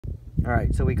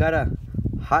Alright, so we got a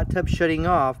hot tub shutting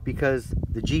off because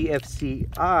the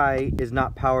GFCI is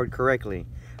not powered correctly.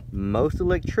 Most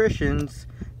electricians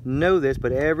know this,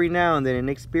 but every now and then an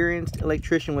experienced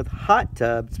electrician with hot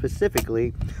tubs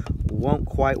specifically won't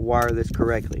quite wire this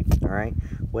correctly. Alright,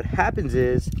 what happens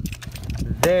is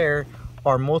there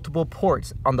are multiple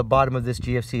ports on the bottom of this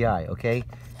GFCI, okay?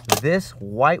 This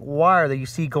white wire that you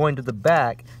see going to the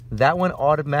back, that one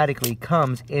automatically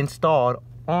comes installed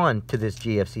onto this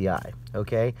GFCI,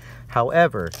 okay?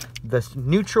 However, this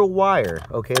neutral wire,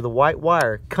 okay, the white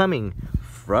wire coming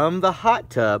from the hot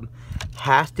tub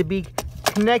has to be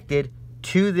connected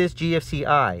to this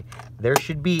GFCI. There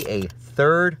should be a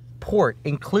third port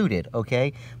included,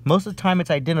 okay? Most of the time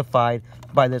it's identified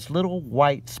by this little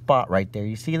white spot right there.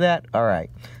 You see that? All right.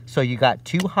 So you got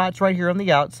two hots right here on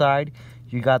the outside.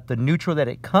 You got the neutral that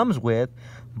it comes with,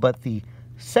 but the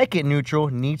second neutral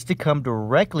needs to come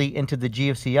directly into the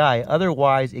GFCI,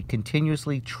 otherwise it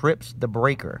continuously trips the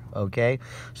breaker, okay?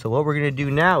 So what we're gonna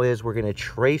do now is we're gonna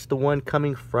trace the one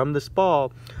coming from the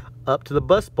spall up to the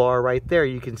bus bar right there.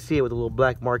 You can see it with the little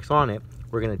black marks on it.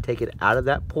 We're gonna take it out of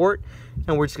that port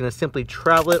and we're just gonna simply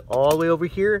travel it all the way over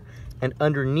here and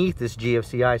underneath this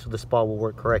GFCI so the spall will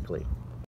work correctly.